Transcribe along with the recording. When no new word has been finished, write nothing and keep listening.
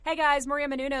Hey guys, Maria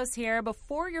Menounos here.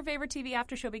 Before your favorite TV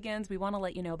after show begins, we want to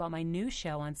let you know about my new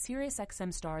show on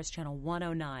SiriusXM Stars Channel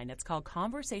 109. It's called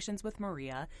Conversations with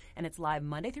Maria, and it's live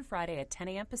Monday through Friday at 10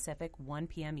 a.m. Pacific, 1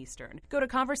 p.m. Eastern. Go to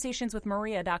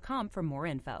conversationswithmaria.com for more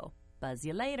info. Buzz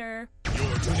you later.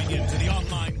 You're tuning in to the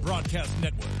online broadcast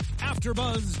network,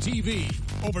 AfterBuzz TV.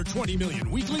 Over 20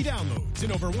 million weekly downloads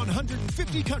in over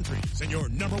 150 countries, and your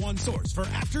number one source for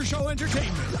after-show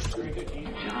entertainment.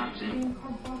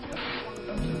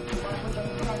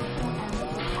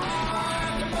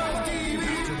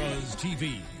 AfterBuzz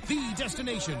TV, the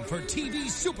destination for TV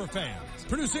superfans.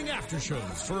 Producing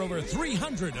aftershows for over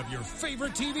 300 of your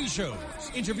favorite TV shows.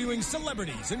 Interviewing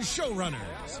celebrities and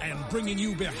showrunners. And bringing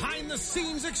you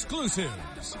behind-the-scenes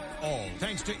exclusives. All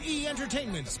thanks to E!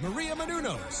 Entertainment's Maria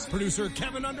Menounos, producer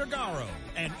Kevin Undergaro,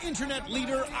 and internet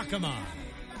leader Akamai.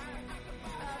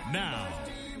 Now,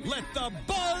 let the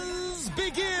buzz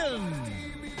begin!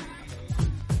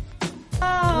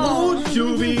 Oh,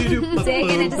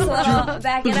 taking it just a little,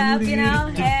 back it up, you know.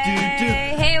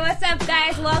 Hey, what's up,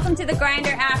 guys? Welcome to the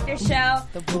Grindr After Show.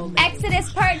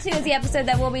 Exodus Part 2 is the episode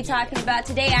that we'll be talking about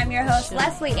today. I'm your host,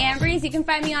 Leslie Ambrose. You can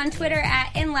find me on Twitter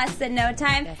at In Less Than No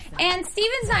Time. And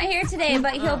Steven's not here today,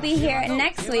 but he'll be here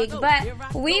next week.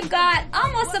 But we've got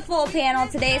almost a full panel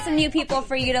today. Some new people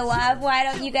for you to love. Why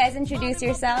don't you guys introduce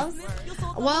yourselves?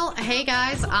 Well, hey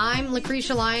guys, I'm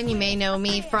Lucretia Lyon. You may know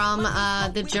me from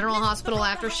the General Hospital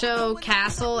After Show,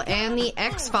 Castle, and the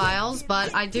X-Files,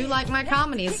 but I do like my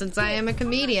comedy since I am a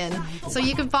comedian. So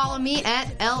you can follow me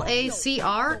at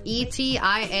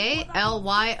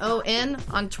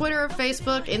LACRETIALYON on Twitter,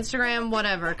 Facebook, Instagram,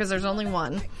 whatever, because there's only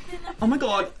one. Oh my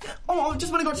god. Oh,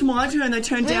 just when it got to my turn, they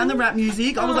turned down the rap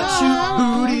music. I was like, shoot.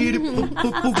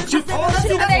 Oh, let's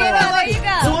do that. There you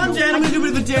go. So I'm Jan, I'm going to do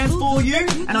a bit of a dance for you,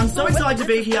 and I'm so excited to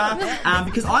be here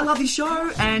because I love this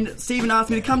show, and Stephen asked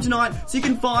me to come tonight, so you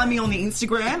can find me on the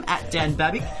Instagram at Dan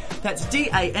Babic. That's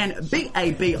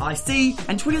DANBABIC,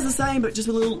 and Twitter's the same, but just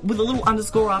with a little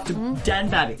underscore after Dan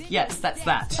Babic. Yes, that's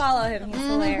that. Follow him. He's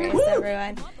hilarious,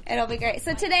 everyone. It'll be great.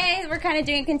 So today we're kind of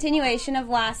doing a continuation of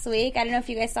last week. I don't know if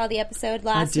you guys saw the episode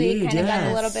last week. Kind of got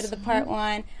a little bit of the part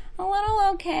one. A little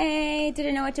okay.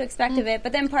 Didn't know what to expect of it.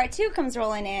 But then part two comes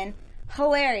rolling in.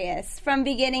 Hilarious. From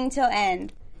beginning till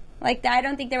end. Like, I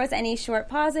don't think there was any short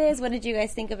pauses. What did you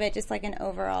guys think of it, just like an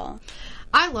overall?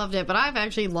 I loved it, but I've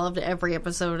actually loved every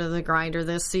episode of The Grindr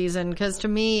this season, because to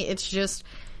me, it's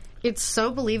so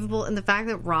believable, and the fact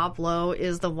that Rob Lowe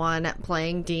is the one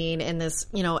playing Dean and this,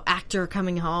 actor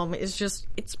coming home is just,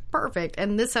 it's perfect.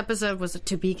 And this episode was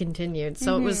to be continued,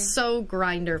 so it was so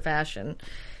Grindr fashion.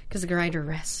 Because the Grindr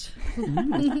rest.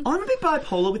 I'm a bit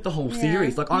bipolar with the whole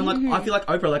series. Like, I'm like, I feel like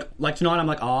Oprah. Like tonight, I'm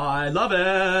like, I love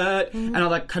it, and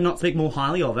I cannot speak more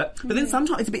highly of it. But then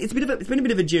sometimes it's been a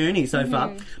bit of a journey so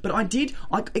far. But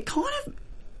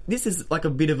this is like a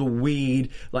bit of a weird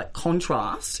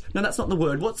contrast. No, that's not the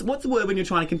word. What's the word when you're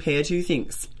trying to compare two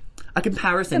things? A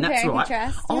comparison. That's right.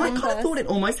 Contrast. I kind of thought it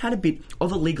almost had a bit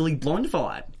of a Legally Blonde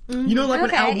vibe. You know,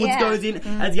 when Al Woods goes in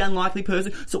as the unlikely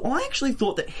person. So I actually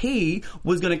thought that he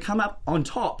was going to come up on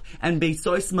top and be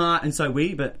so smart and so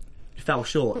witty, but fell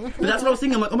short. But that's what I was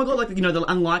thinking. I'm like, oh my god, the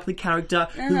unlikely character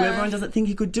who everyone doesn't think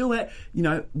he could do it,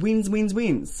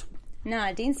 wins.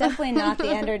 No, Dean's definitely not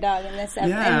the underdog in this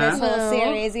whole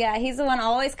series. Yeah, he's the one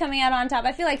always coming out on top.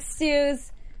 I feel like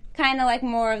Stu's kind of like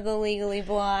more of the Legally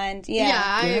Blonde. Yeah,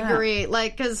 I agree.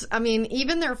 Because,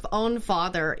 even their own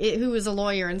father, who is a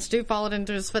lawyer, and Stu followed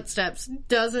into his footsteps,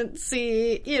 doesn't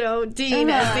see, Dean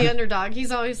as the underdog.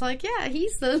 He's always like, yeah,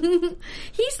 he's the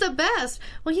best.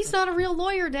 Well, he's not a real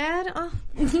lawyer, Dad. Oh.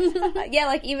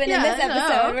 Yeah, even in this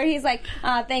episode where he's like,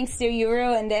 thanks, Stu, you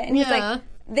ruined it. And he's like,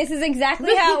 this is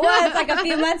exactly how it was a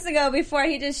few months ago before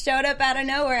he just showed up out of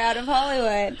nowhere, out of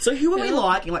Hollywood. So who are we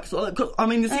liking? The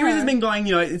series has been going,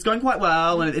 it's going quite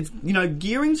well, and it's,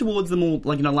 gearing towards the more,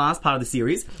 last part of the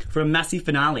series for a massive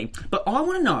finale. But I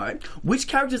want to know, which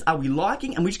characters are we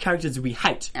liking and which characters do we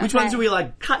hate? Okay. Which ones do we,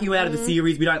 cut you out of the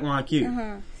series, we don't like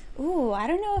you? Ooh, I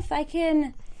don't know if I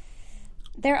can...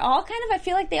 They're all I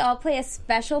feel like they all play a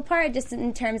special part just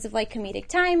in terms of, comedic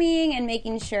timing and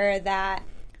making sure that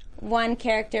one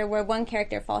character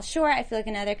falls short, I feel like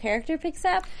another character picks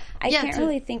up. I can't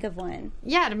really think of one.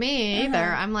 Yeah, to me either.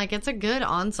 I'm like, it's a good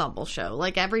ensemble show.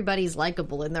 Everybody's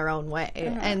likable in their own way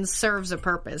and serves a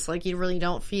purpose. You really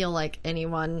don't feel like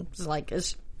anyone's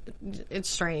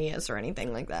extraneous or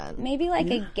anything like that. Maybe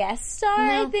a guest star,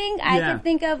 I think. I could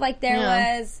think of,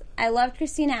 was... I loved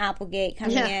Christina Applegate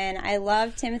coming in. I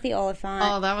loved Timothy Olyphant.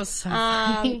 Oh, that was so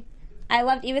funny. I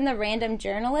loved even the random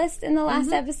journalist in the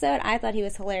last episode. I thought he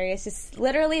was hilarious. Just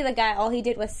literally the guy, all he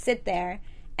did was sit there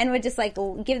and would just like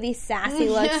give these sassy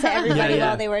looks to everybody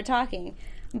while they were talking.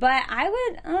 But I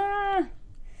would,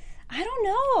 I don't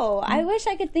know. I wish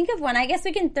I could think of one. I guess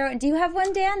we can throw. Do you have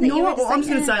one, Dan? That you were just I'm just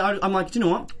going to say, I'm like, do you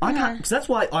know what? I can't, because that's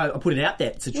why I put it out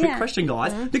there. It's a trick question,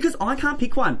 guys, because I can't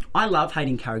pick one. I love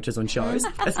hating characters on shows,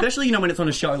 especially, when it's on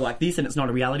a show like this and it's not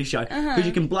a reality show, because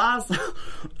you can blast,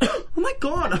 oh my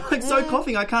God, I'm like so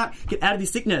coughing, I can't get out of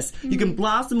this sickness. You can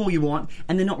blast them all you want,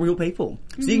 and they're not real people.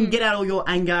 So you can get out all your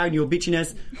anger and your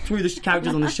bitchiness through the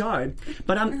characters on the show.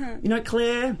 But,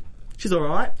 Claire... She's all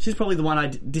right. She's probably the one I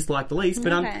dislike the least.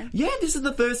 But this is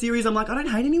the first series. I'm like, I don't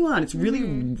hate anyone. It's really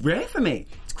rare for me.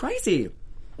 It's crazy.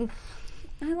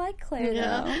 I like Claire, though.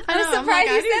 I was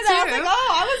surprised you said that. I was like,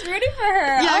 I was rooting for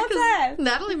her all the time.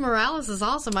 Natalie Morales is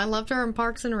awesome. I loved her in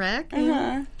Parks and Rec. Do you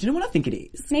know what I think it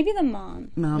is? Maybe the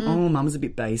mom. Mum's a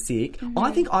bit basic.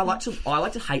 I think I like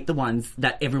to hate the ones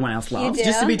that everyone else loves,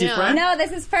 just to be different. No,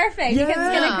 this is perfect because it's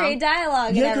going to create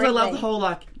dialogue. Yeah, because I love the whole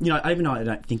even though I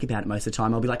don't think about it most of the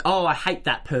time, I'll be like, oh, I hate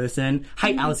that person.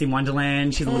 Hate Alice in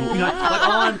Wonderland. She's a little,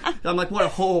 I'm like, what a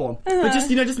whore. But just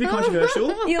to be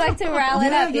controversial. You like to rile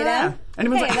it up, you know? And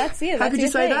everyone's like, that's you. How could you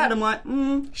say that? I'm like,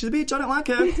 she's a bitch. I don't like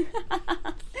her.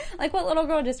 Like what little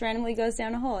girl just randomly goes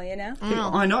down a hole, you know?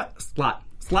 I know. Slut.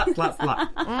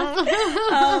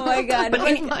 Oh my God. But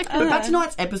back to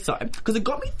tonight's episode, because it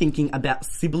got me thinking about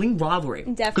sibling rivalry.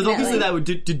 Definitely. Because obviously they would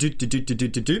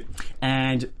do.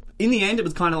 And in the end, it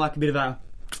was kind of like a bit of a...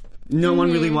 No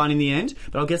one really won in the end,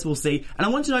 but I guess we'll see. And I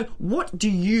want to know, what do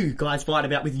you guys fight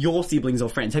about with your siblings or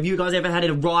friends? Have you guys ever had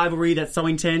a rivalry that's so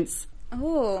intense?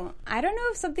 Oh, I don't know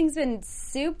if something's been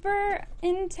super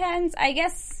intense. I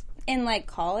guess in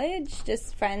college,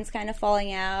 just friends kind of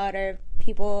falling out or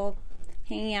people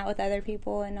hanging out with other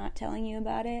people and not telling you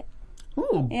about it.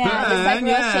 Ooh, just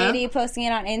real shady, posting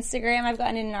it on Instagram. I've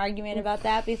gotten in an argument about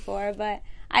that before, but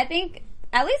I think...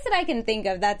 At least that I can think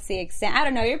of, that's the extent. I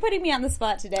don't know, you're putting me on the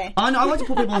spot today. I know, I like to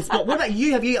put people on the spot. What about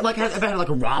you? Have you ever had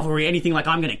a rivalry, anything like,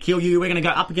 I'm going to kill you, we're going to go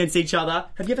up against each other?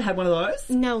 Have you ever had one of those?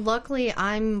 No, luckily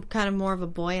I'm kind of more of a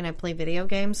boy and I play video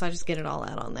games, so I just get it all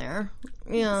out on there.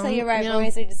 So your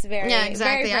rivalries are just very,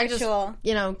 exactly. very virtual. I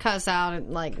just, cuss out at,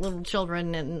 little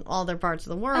children in all their parts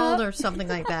of the world or something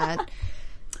like that.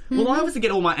 Well, I obviously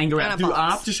get all my anger out through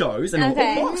after shows and all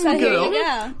so here you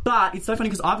go. But it's so funny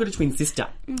because I've got a twin sister.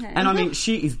 Okay. And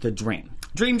she is the dream.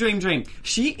 Dream.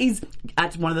 She is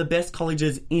at one of the best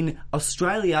colleges in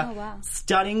Australia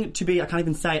studying to be, I can't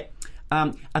even say it,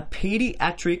 a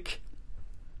paediatric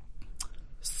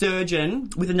surgeon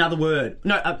with another word.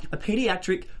 No, a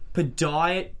paediatric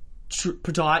podiatrist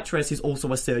who's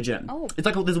also a surgeon. Oh. It's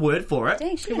like, there's a word for it.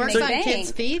 Dang, she works on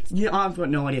kids' feet? Yeah, I've got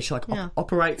no idea. She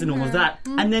operates and all of that.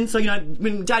 And then, so,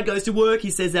 when Dad goes to work,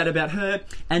 he says that about her.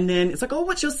 And then it's like, oh,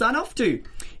 what's your son off to?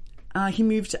 He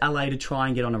moved to LA to try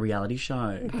and get on a reality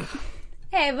show.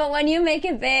 Hey, but when you make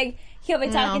it big, he'll be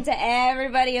talking to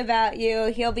everybody about you.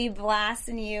 He'll be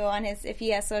blasting you on if he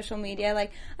has social media,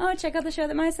 like, oh, check out the show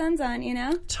that my son's on,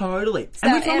 Totally. So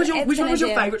and which one was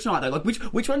your favourite tonight, though? Like,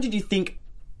 which one did you think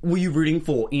were you rooting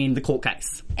for in the court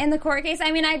case? In the court case,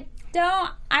 I would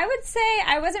say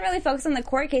I wasn't really focused on the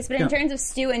court case, but in terms of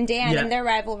Stu and Dan and their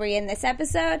rivalry in this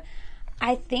episode,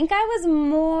 I think I was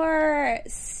more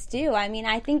Stu.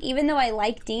 I think even though I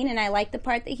like Dean and I like the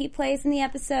part that he plays in the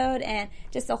episode and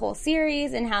just the whole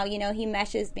series and how, he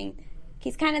meshes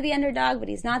he's kind of the underdog, but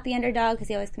he's not the underdog because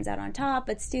he always comes out on top,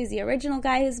 but Stu's the original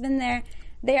guy who's been there.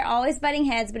 They're always butting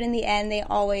heads, but in the end, they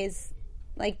always,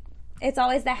 it's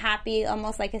always the happy,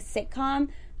 almost like a sitcom,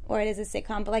 or it is a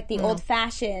sitcom, but the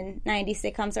old-fashioned 90s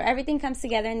sitcoms where everything comes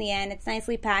together in the end. It's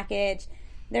nicely packaged.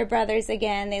 They're brothers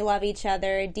again. They love each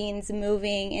other. Dean's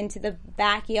moving into the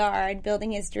backyard,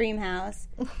 building his dream house.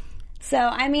 So,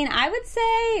 I would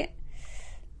say...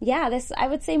 I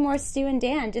would say more Stu and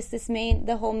Dan. Just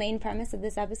the whole main premise of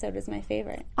this episode was my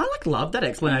favorite. I loved that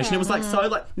explanation. It was so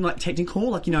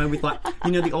technical, with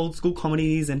the old school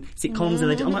comedies and sitcoms.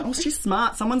 And I'm like, oh, she's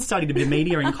smart. Someone studied a bit of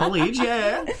media in college.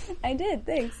 Yeah, I did.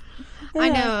 Thanks. I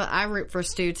know. I root for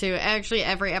Stu too. Actually,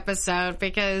 every episode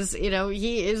because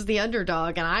he is the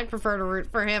underdog, and I prefer to root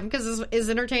for him because as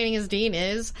entertaining as Dean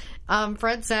is,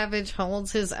 Fred Savage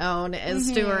holds his own as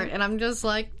Stuart, and I'm just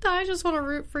like, I just want to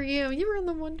root for you. You were in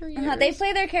the Wonder Years. They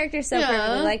play their characters so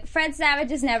perfectly. Fred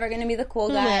Savage is never going to be the cool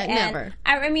guy. Never.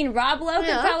 Rob Lowe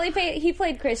could probably play. He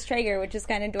played Chris Traeger, which is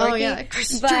kind of dorky. Oh yeah,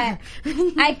 Chris Traeger.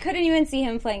 I couldn't even see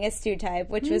him playing a Stu type,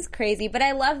 which was crazy. But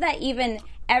I love that even.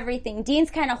 Everything.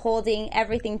 Dean's kind of holding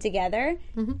everything together,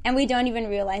 and we don't even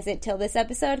realize it till this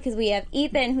episode because we have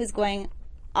Ethan who's going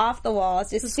off the walls,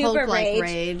 just super Hulk-like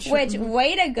rage. rage. Which,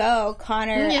 way to go,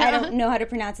 Connor. Yeah. I don't know how to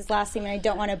pronounce his last name, and I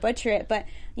don't want to butcher it, but,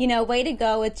 you know, way to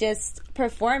go with just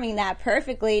performing that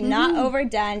perfectly, not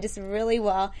overdone, just really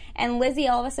well. And Lizzie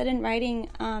all of a sudden writing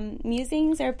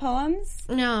musings or poems.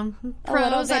 No, little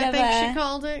prose, bit I of think a- she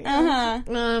called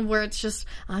it. Where it's just,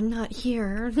 I'm not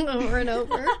here, over and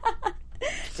over.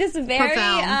 Just very,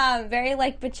 Profound. very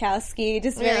like Bachowski.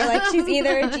 Just very like she's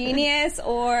either a genius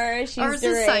or she's Or it's a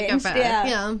deranged. psychopath.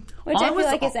 Yeah. Which I feel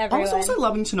like is everyone. I was also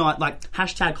loving tonight, like,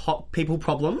 hashtag hot people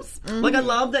problems. Like, I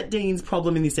love that Dean's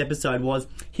problem in this episode was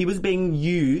he was being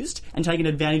used and taken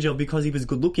advantage of because he was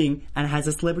good looking and has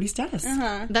a celebrity status.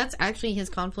 That's actually his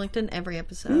conflict in every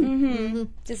episode.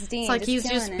 just Dean. It's like he's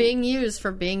killing just it. being used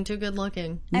for being too good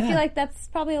looking. I feel like that's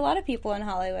probably a lot of people in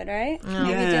Hollywood, right? Maybe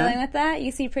Yeah. dealing with that.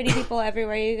 You see pretty people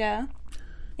everywhere you go.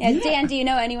 Yeah, Dan, do you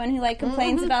know anyone who like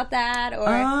complains about that,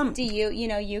 or do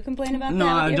you complain about No,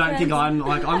 that? I with don't your think friends?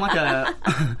 I'm like a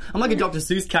I'm like a Dr.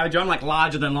 Seuss character. I'm like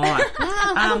larger than life.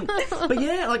 But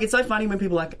yeah, like it's so funny when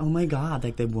people are like, oh my god,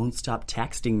 like they won't stop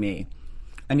texting me.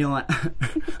 And you're like,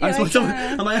 I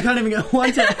can't even get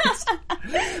one text.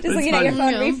 Just looking at your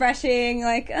phone, refreshing,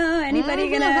 like, oh, anybody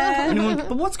gonna?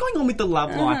 But what's going on with the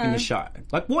love life in the show?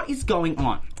 Like, what is going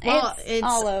on? Well, It's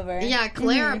all over. Yeah,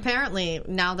 Claire apparently,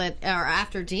 now that, or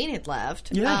after Dean had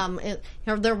left, Yeah.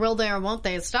 their will they or won't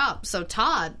they had stopped, so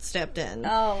Todd stepped in.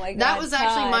 Oh my God, That was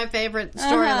actually Todd. my favorite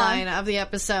storyline of the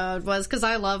episode, was because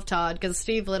I love Todd, because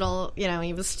Steve Little,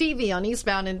 he was Stevie on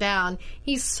Eastbound and Down.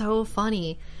 He's so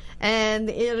funny. And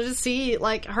to see,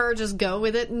 like, her just go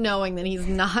with it, knowing that he's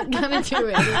not going to do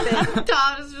anything.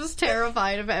 Todd is just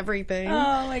terrified of everything.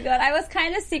 Oh my God, I was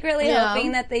kind of secretly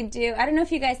hoping that they do. I don't know if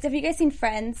have you guys seen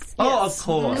Friends? Oh, of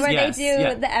course. Where yes, they do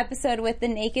yeah. the episode with the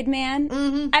naked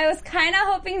man. I was kind of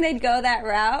hoping they'd go that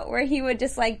route, where he would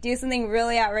just like do something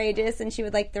really outrageous and she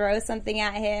would like throw something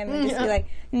at him and just be like,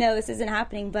 no, this isn't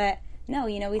happening. But no,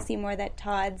 we see more that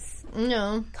Todd's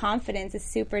confidence is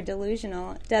super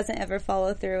delusional, doesn't ever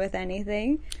follow through with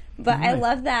anything. But I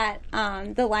love that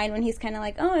the line when he's kind of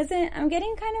like, oh, I'm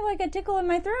getting kind of like a tickle in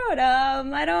my throat.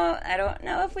 I don't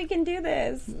know if we can do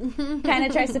this. Kind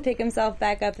of tries to pick himself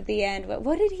back up at the end. But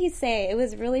what did he say? It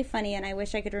was really funny, and I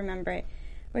wish I could remember it.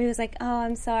 Where he was like, oh,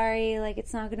 I'm sorry, like,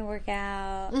 it's not going to work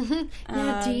out.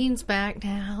 Dean's back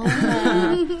now.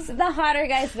 So the hotter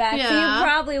guy's back, so you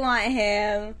probably want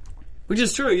him. Which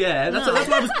is true, yeah. That's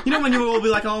what I was. When you all be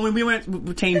like, oh, when we went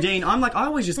with Team Dean, I'm like, I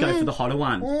always just go for the hotter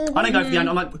one. I don't go for the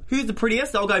under. I'm like, who's the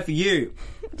prettiest? I'll go for you.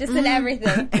 Just in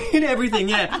everything. In everything,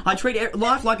 yeah. I treat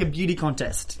life like a beauty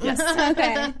contest. Yes.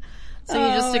 Okay. So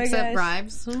you just Oh my accept gosh.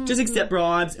 bribes? Just accept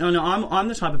bribes. Oh, no, I'm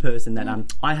the type of person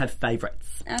that I have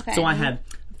favourites. Okay. So I have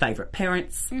favourite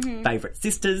parents, favourite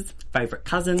sisters, favourite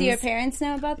cousins. Do your parents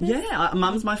know about this? Yeah,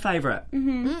 mum's my favourite.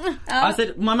 I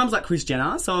said my mum's like Kris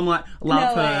Jenner, so I'm like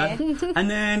love No her. way. And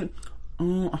then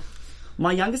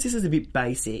my younger sister's a bit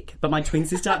basic, but my twin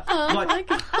sister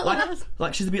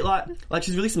like she's a bit like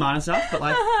she's really smart and stuff, but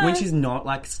like when she's not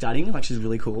like studying, like she's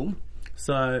really cool.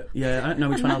 So yeah, I don't know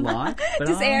which one I like. But,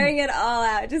 Just airing it all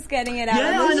out, just getting it out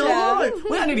Yeah, on I the show. know.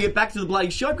 We don't need to get back to the bloody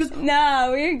show because No,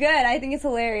 we're good. I think it's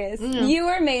hilarious. You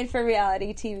were made for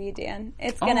reality TV, Dan.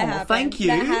 It's gonna happen. Thank you.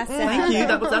 That has to Thank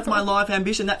happen. you. That's my life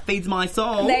ambition. That feeds my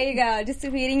soul. There you go. Just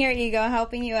feeding your ego,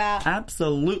 helping you out.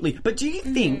 Absolutely. But do you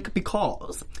think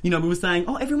because, we were saying,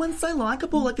 oh, everyone's so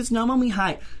likeable, like there's no one we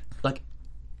hate. Like,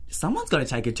 someone's got to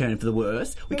take a turn for the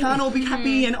worse. We can't all be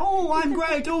happy and, oh, I'm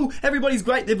great. Oh, everybody's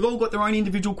great. They've all got their own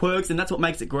individual quirks and that's what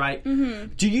makes it great.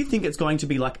 Do you think it's going to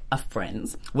be like a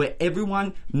Friends where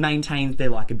everyone maintains their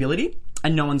likability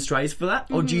and no one strays for that?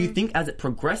 Or do you think as it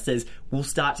progresses, we'll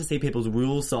start to see people's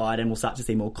real side and we'll start to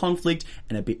see more conflict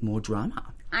and a bit more drama?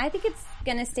 I think it's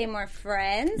gonna stay more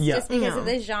Friends, Yeah. just because of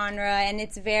the genre, and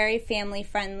it's very family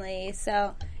friendly.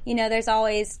 So, there's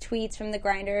always tweets from the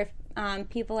Grindr.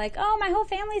 People like, oh, my whole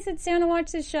family sits down to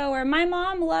watch this show, or my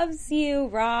mom loves you,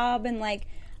 Rob, and like,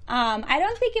 I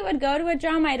don't think it would go to a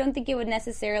drama. I don't think it would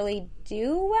necessarily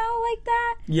do well like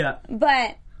that. Yeah.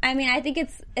 But I think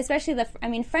it's especially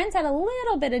Friends had a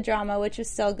little bit of drama, which was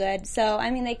still good. So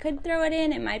they could throw it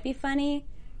in. It might be funny,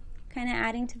 kind of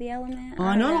adding to the element.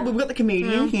 I know, but we've got the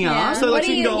comedian here, Yeah. so What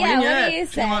she do can you- go in. what do you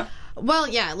say? Well,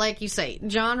 yeah, like you say,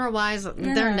 genre-wise,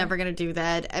 they're never going to do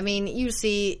that. You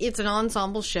see, it's an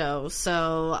ensemble show,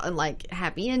 so like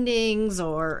Happy Endings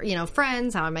or,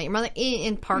 Friends, How I Met Your Mother,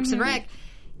 in Parks and Rec,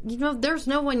 there's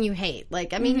no one you hate.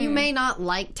 You may not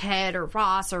like Ted or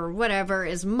Ross or whatever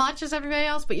as much as everybody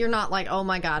else, but you're not like, oh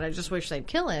my god, I just wish they'd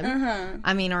kill him. Or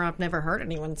I've never heard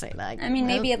anyone say that.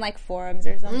 Maybe in like forums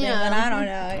or something, but I don't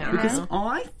know. Because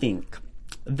I think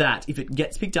that if it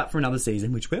gets picked up for another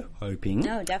season, which we're hoping,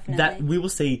 definitely. that we will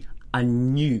see a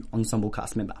new ensemble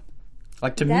cast member.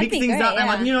 Like to That'd mix be things great, up and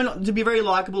yeah. like, you know, not to be very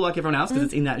likeable like everyone else because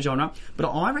it's in that genre. But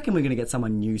I reckon we're going to get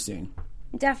someone new soon.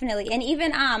 Definitely. And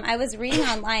even I was reading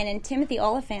online and Timothy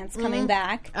Olyphant's coming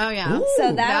back. Oh yeah. Ooh. So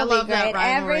I that'll love be that great.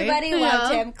 rivalry. Everybody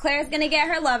loved him. Claire's gonna get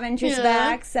her love interest Yeah.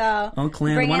 back, so Oh,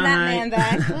 Claire, bringing the one that I man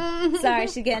back. Sorry,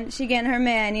 she getting her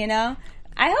man. You know.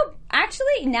 I hope.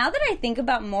 Actually, now that I think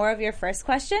about more of your first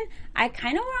question, I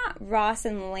kind of want Ross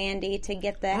and Landy to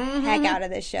get the heck out of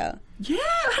this show. Yeah,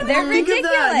 I They're didn't think of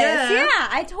ridiculous. that, Yeah,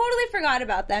 I totally forgot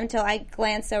about them until I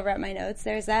glanced over at my notes.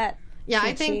 There's that. Yeah, I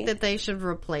cheat think sheet. that they should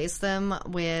replace them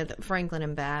with Franklin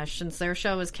and Bash since their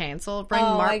show is canceled. Bring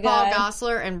Oh, my Mark Paul God.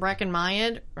 Gosselaar and Breckin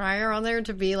Meyer on there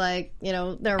to be like, you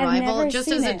know, their I've rival, never just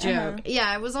seen as a it, joke.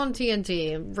 Yeah, it was on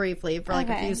TNT briefly for like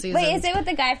a few seasons. Wait, is it with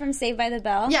the guy from Saved by the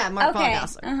Bell? Yeah, Mark Paul okay.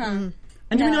 Gosselaar.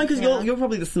 And do we No, know, because yeah. you're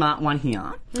probably the smart one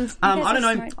here. guys I are don't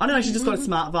know. smart. I don't know. She's just got a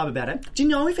smart vibe about it. Do you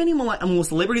know if any more more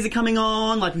celebrities are coming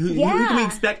on? Like who can we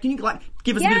expect? Can you like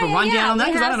give us a bit of a rundown on that?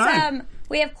 We Because I have don't know.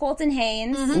 we have Colton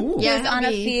Haynes, Ooh. who's Yeah, on a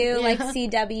he- few yeah. like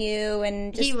CW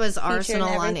and just He was featured in Arsenal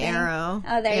on everything. Arrow.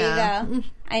 Oh, there Yeah. you go.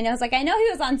 I know. It's like I know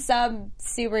he was on some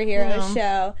superhero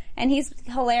show, and he's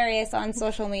hilarious on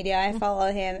social media. I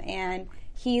follow him and.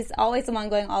 He's always the one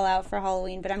going all out for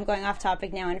Halloween, but I'm going off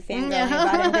topic now and fangirling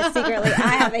about him just secretly.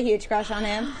 I have a huge crush on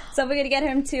him. So we're going to get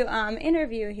him to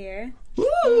interview here. Ooh,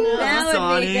 That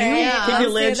would be exciting. great. Keep Let's your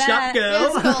do legs shut, that. girl.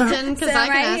 Yes, Colton, because So I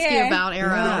can right ask here. you about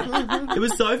Arrow. It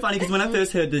was so funny because when I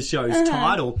first heard the show's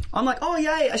title, I'm like, oh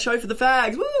yay, a show for the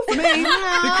fags, woo, for me.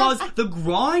 Because the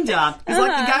Grinder is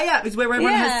like the gay app, is where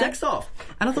everyone Yeah. has sex off.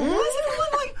 And I thought, why is everyone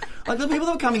like the people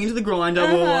that were coming into the Grinder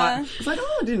were like, it's like,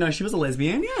 oh, I didn't know she was a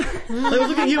lesbian, yeah. They were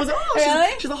looking at you, I was like, oh,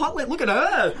 Really? she's a hot, look at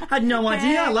her. Had no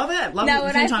idea, I love it. Love No, it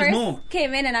when 10 I times first more.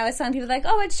 came in and I was telling people like,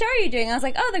 "Oh, what show are you doing?" I was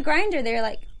like, "Oh, The Grinder." They were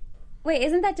like, "Wait,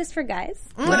 isn't that just for guys?"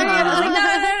 What are you? I was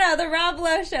like, "No, the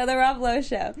Rob Lowe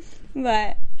show."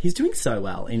 But He's doing so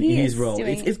well in He his is role.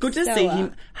 doing It's good to so see well.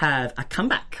 him have a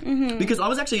comeback because I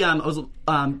was actually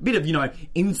a bit of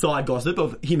inside gossip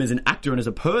of him as an actor and as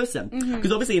a person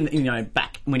because obviously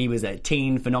back when he was a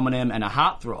teen phenomenon and a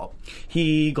heartthrob,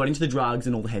 he got into the drugs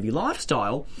and all the heavy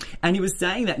lifestyle, and he was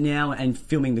saying that now and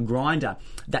filming The Grinder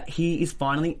that he is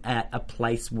finally at a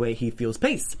place where he feels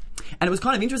peace. And it was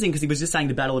kind of interesting because he was just saying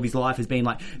the battle of his life has been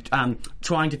like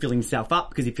trying to fill himself up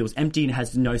because he feels empty and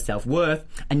has no self-worth.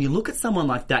 And you look at someone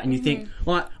like that and you think,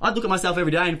 like, I'd look at myself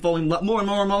every day and fall in love more and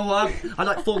more and more love. I'd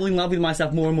like fall in love with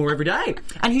myself more and more every day.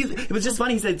 And it was just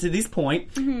funny. He said to this point,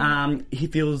 he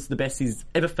feels the best he's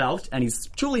ever felt and he's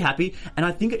truly happy. And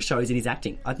I think it shows in his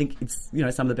acting. I think it's,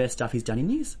 some of the best stuff he's done in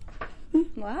years.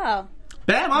 wow,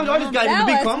 Bam! I just gave him a that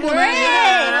big was compliment. great!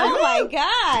 Yeah. Oh my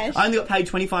gosh! I only got paid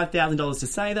 $25,000 to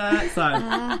say that,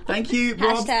 so thank you,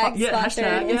 Rob. Hashtag sponsored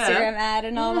hashtag, Instagram ad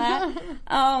and all that.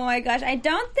 Oh my gosh. I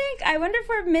wonder if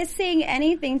we're missing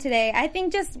anything today. I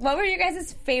think what were your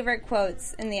guys' favorite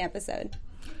quotes in the episode?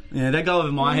 Yeah, they go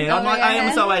over my head. Over I'm like, your I am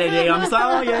head? so ADD. I'm just like,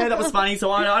 oh yeah, that was funny.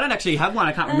 So I don't actually have one.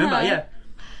 I can't remember. Yeah.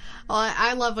 Well,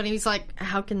 I love when he's like,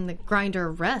 "How can the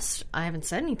Grinder rest? I haven't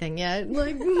said anything yet."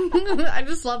 Like, I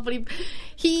just love when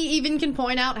he even can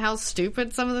point out how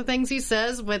stupid some of the things he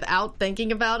says without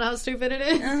thinking about how stupid it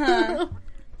is.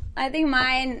 I think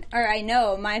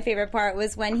my favorite part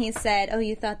was when he said, "Oh,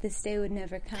 you thought this day would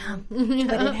never come,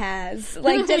 but it has."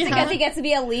 Like, just because he gets to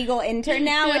be a legal intern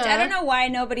now, which I don't know why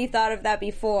nobody thought of that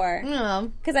before. Yeah.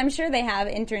 Because I'm sure they have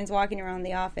interns walking around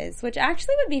the office, which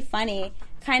actually would be funny,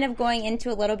 kind of going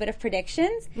into a little bit of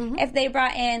predictions, if they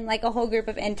brought in, like, a whole group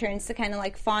of interns to kind of,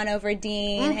 like, fawn over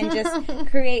Dean and just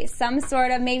create some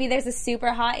sort of, maybe there's a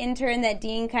super hot intern that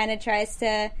Dean kind of tries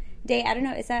to date. I don't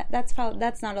know, that's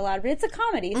not allowed, but it's a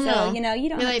comedy, so, you don't Yeah,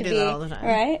 have they to do be, that all the time.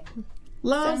 right?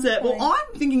 Loves So it. Well, funny.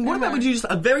 I'm thinking, what about we do just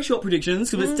a very short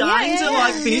predictions because we're starting to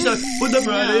like finish up with the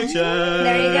predictions.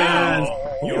 There you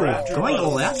go. You're going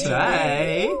all out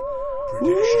today.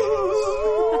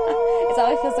 It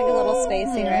always feels like a little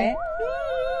spacey, right?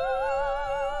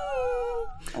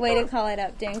 Way to call it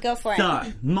up, Dan. Go for it. So,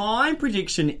 my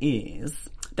prediction is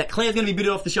that Claire's going to be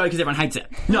booted off the show because everyone hates it.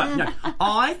 No.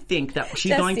 I think that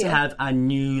she's Just going to you. have a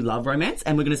new love romance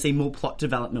and we're going to see more plot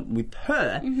development with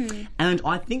her. And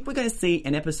I think we're going to see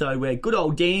an episode where good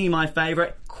old Deanie, my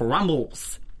favourite,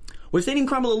 crumbles. We've seen him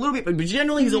crumble a little bit, but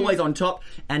generally he's always on top.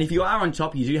 And if you are on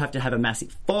top, you do have to have a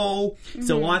massive fall.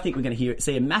 So I think we're going to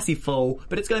see a massive fall,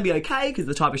 but it's going to be okay because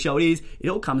the type of show it is. It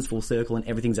all comes full circle and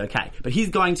everything's okay. But he's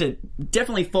going to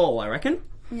definitely fall, I reckon.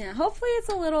 Yeah, hopefully it's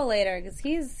a little later because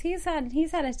he's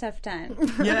had a tough time.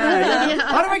 Yeah.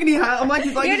 I don't reckon he has. I'm like,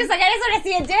 You're just like, I just want to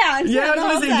see it down. Yeah, I just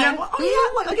want to see him down. Oh, yeah,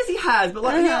 like, I guess he has, but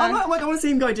like, yeah, I want to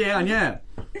see him go down, yeah.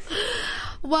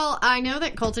 Well, I know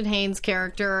that Colton Haynes'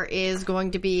 character is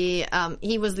going to be,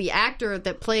 he was the actor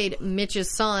that played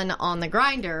Mitch's son on The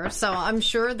Grinder, so I'm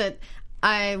sure that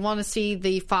I want to see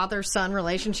the father-son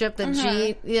relationship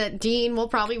that Dean will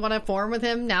probably want to form with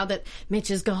him now that Mitch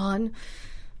is gone.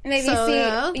 Maybe you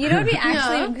know what would be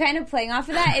actually kind of playing off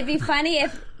of that? It'd be funny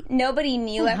if nobody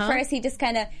knew at first. He just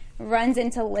kind of runs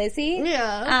into Lizzie.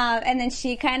 Yeah. And then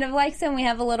she kind of likes him. We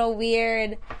have a little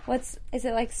weird, is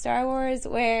it like Star Wars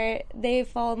where they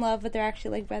fall in love but they're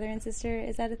actually like brother and sister?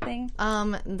 Is that a thing?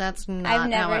 That's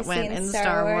not how it went in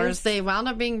Star Wars. They wound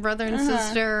up being brother and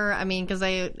sister. I mean, because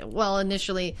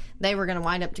initially they were going to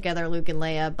wind up together, Luke and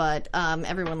Leia, but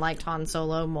everyone liked Han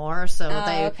Solo more, so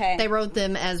they wrote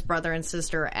them as brother and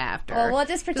sister after. Well, we'll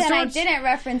just pretend I didn't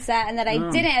reference that and that I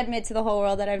didn't admit to the whole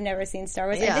world that I've never seen Star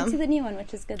Wars. I did see the new one,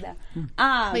 which is good though.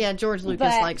 But yeah, George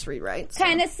Lucas likes rewrites. So.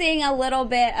 Kind of seeing a little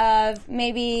bit of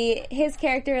maybe his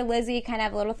character, Lizzie, kind of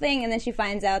have a little thing, and then she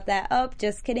finds out that, oh,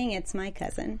 just kidding, it's my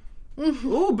cousin.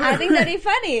 Ooh, I think that'd be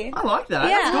funny. I like that.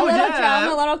 Yeah, that's good, a little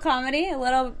drama, a little comedy, a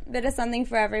little bit of something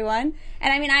for everyone.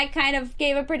 And I mean, I kind of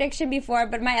gave a prediction before,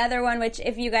 but my other one, which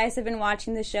if you guys have been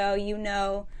watching the show, you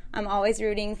know I'm always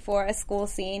rooting for a school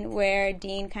scene where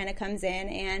Dean kind of comes in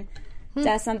and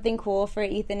does something cool for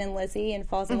Ethan and Lizzie and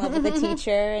falls in love with the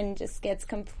teacher and just gets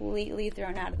completely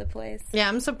thrown out of the place. Yeah,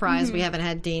 I'm surprised we haven't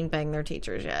had Dean bang their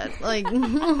teachers yet. Like,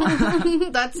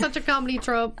 that's such a comedy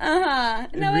trope. No,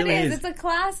 really it is. is. It's a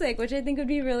classic, which I think would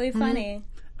be really funny. And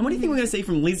what do you think we're going to see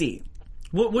from Lizzie?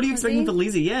 What are you expecting for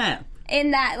Lizzie? Yeah.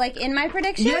 In that, like, in my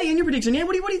prediction? Yeah, in your prediction. Yeah,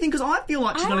 what do you think? Because I feel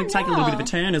like she's going to take a little bit of a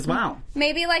turn as well.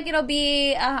 Maybe, like, it'll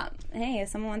be, hey, if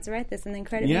someone wants to write this and then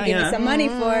credit me, give me some money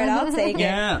for it, I'll take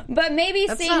it. But maybe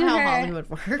That's seeing not her... how Hollywood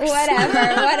works.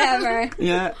 Whatever.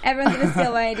 Yeah. Everyone's going to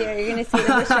steal my idea. You're going to see it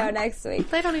in the show next week.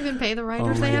 They don't even pay the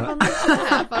writers they have on the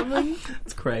staff. I mean,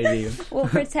 it's crazy. We'll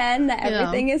pretend that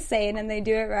everything is sane and they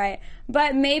do it right.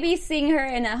 But maybe seeing her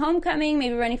in a homecoming,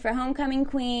 maybe running for homecoming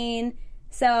queen.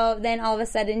 So then all of a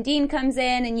sudden Dean comes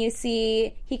in and you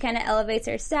see he kind of elevates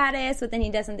her status, but then he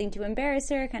does something to embarrass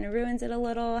her, kind of ruins it a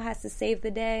little, has to save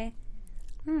the day.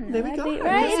 I don't know. There we go.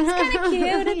 Right? It's kind of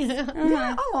cute.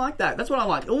 Yeah, I like that. That's what I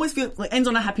like. It always feels like ends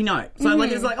on a happy note. So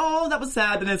like it's like, oh, that was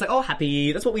sad, but then it's like, oh,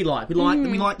 happy. That's what we like. We like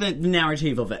the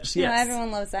narrative of it. Yes. No, everyone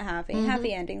loves a happy.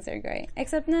 Happy endings are great.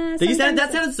 Except that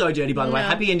sounded so dirty, by the way.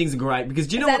 Happy endings are great because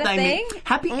do you know what they mean?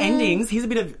 Happy endings. Here's a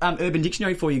bit of Urban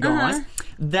Dictionary for you guys.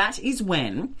 That is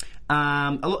when. In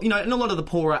a lot of the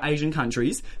poorer Asian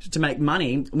countries, to make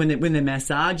money when they're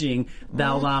massaging,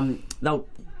 they'll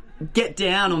get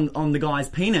down on the guy's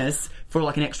penis for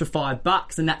like an extra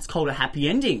 $5, and that's called a happy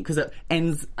ending because it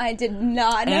ends. I did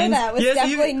not know that. Was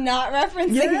definitely not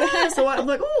referencing that. So I'm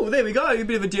like, oh, there we go, a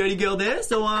bit of a dirty girl there.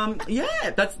 So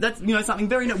that's something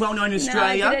very well known in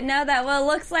Australia. No, I didn't know that. Well, it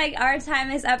looks like our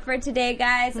time is up for today,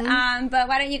 guys. But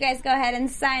why don't you guys go ahead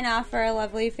and sign off for our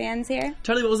lovely fans here?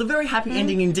 Totally, it was a very happy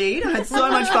ending indeed. I had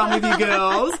so much fun with you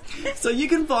girls. So you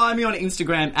can find me on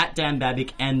Instagram at Dan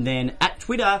Babic and then at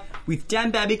Twitter with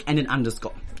Dan Babic and an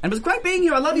underscore. And it was great being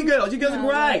here. I love you girls. You girls are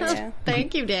great.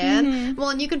 Thank you, Dan. Well,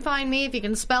 and you can find me, if you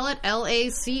can spell it,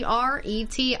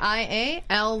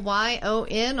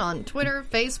 LACRETIALYON on Twitter,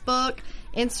 Facebook,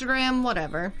 Instagram,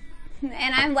 whatever.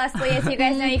 And I'm Leslie. As you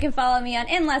guys know, you can follow me on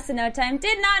In Less Than No Time.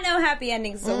 Did not know happy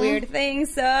endings is a weird thing,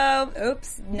 so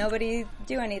oops, nobody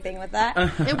do anything with that.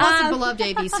 It was a beloved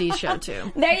ABC show,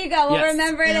 too. There you go. We'll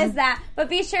remember it as that. But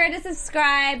be sure to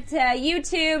subscribe to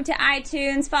YouTube, to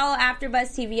iTunes, follow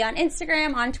AfterBuzz TV on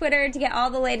Instagram, on Twitter to get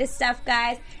all the latest stuff,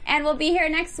 guys. And we'll be here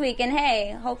next week. And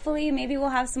hey, hopefully maybe we'll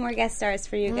have some more guest stars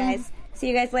for you guys. See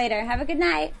you guys later. Have a good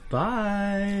night.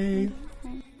 Bye.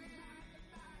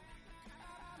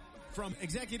 From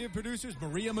executive producers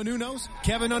Maria Menounos,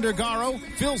 Kevin Undergaro,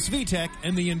 Phil Svitek,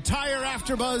 and the entire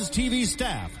AfterBuzz TV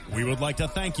staff, we would like to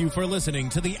thank you for listening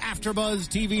to the AfterBuzz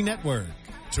TV network.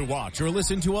 To watch or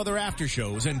listen to other after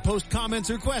shows and post comments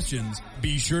or questions,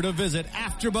 be sure to visit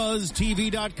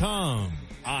AfterBuzzTV.com.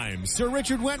 I'm Sir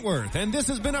Richard Wentworth, and this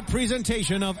has been a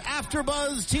presentation of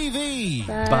AfterBuzz TV.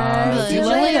 Bye. See you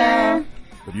later.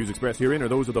 The views expressed herein are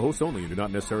those of the hosts only and do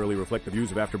not necessarily reflect the views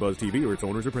of AfterBuzz TV or its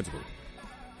owners or principals.